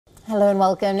Hello and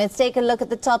welcome. Let's take a look at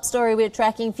the top story we're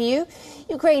tracking for you.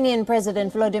 Ukrainian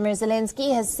President Volodymyr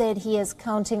Zelensky has said he is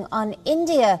counting on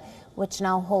India, which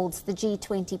now holds the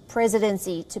G-20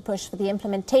 Presidency, to push for the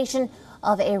implementation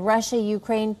of a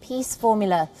Russia-Ukraine peace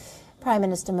formula. Prime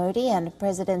Minister Modi and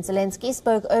President Zelensky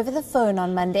spoke over the phone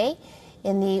on Monday.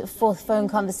 In the fourth phone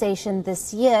conversation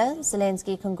this year,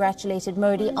 Zelensky congratulated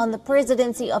Modi on the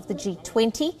presidency of the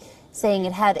G20, saying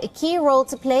it had a key role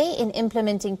to play in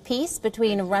implementing peace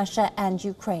between Russia and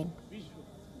Ukraine.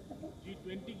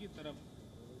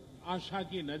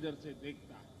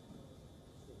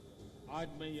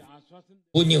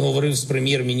 Сьогодні говорив з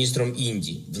прем'єр-міністром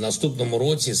Індії. В наступному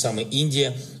році саме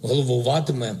Індія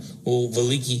головуватиме у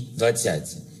Великій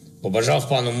Двадцятці. Побажав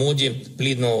пану Моді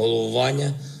плідного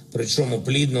головування, причому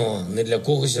плідного не для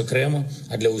когось окремо,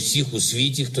 а для усіх у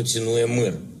світі, хто цінує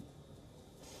мир.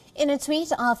 In a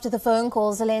tweet after the phone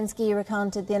call, Zelensky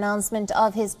recounted the announcement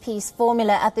of his peace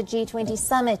formula at the G20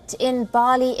 summit in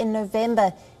Bali in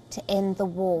November to end the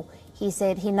war. He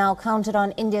said he now counted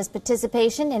on India's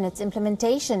participation in its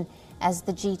implementation as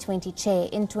the G20 chair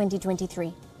in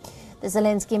 2023. The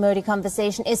Zelensky-Modi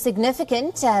conversation is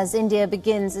significant as India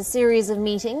begins a series of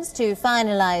meetings to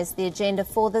finalize the agenda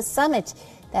for the summit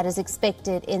that is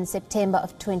expected in September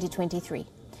of 2023.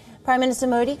 Prime Minister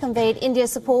Modi conveyed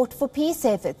India's support for peace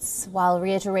efforts while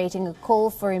reiterating a call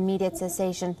for immediate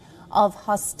cessation of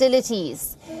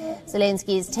hostilities.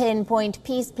 Zelensky's 10-point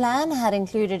peace plan had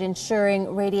included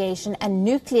ensuring radiation and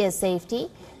nuclear safety,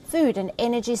 food and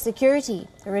energy security,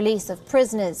 the release of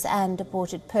prisoners and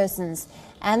deported persons,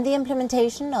 and the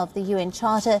implementation of the UN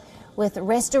Charter with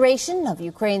restoration of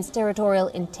Ukraine's territorial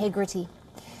integrity.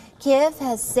 Kiev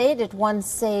has said it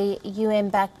wants a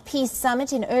UN-backed peace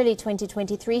summit in early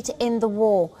 2023 to end the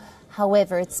war.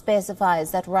 However, it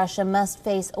specifies that Russia must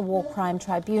face a war crime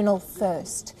tribunal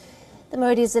first. The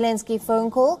Modi-Zelensky phone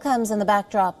call comes in the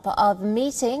backdrop of a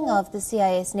meeting of the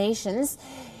CIS nations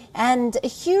and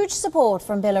huge support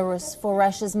from Belarus for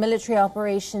Russia's military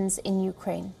operations in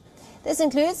Ukraine. This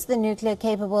includes the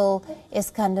nuclear-capable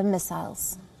Iskander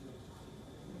missiles.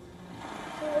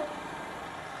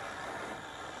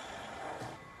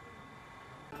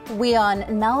 WION,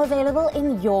 now available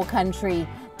in your country.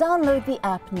 Download the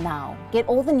app now. Get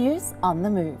all the news on the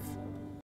move.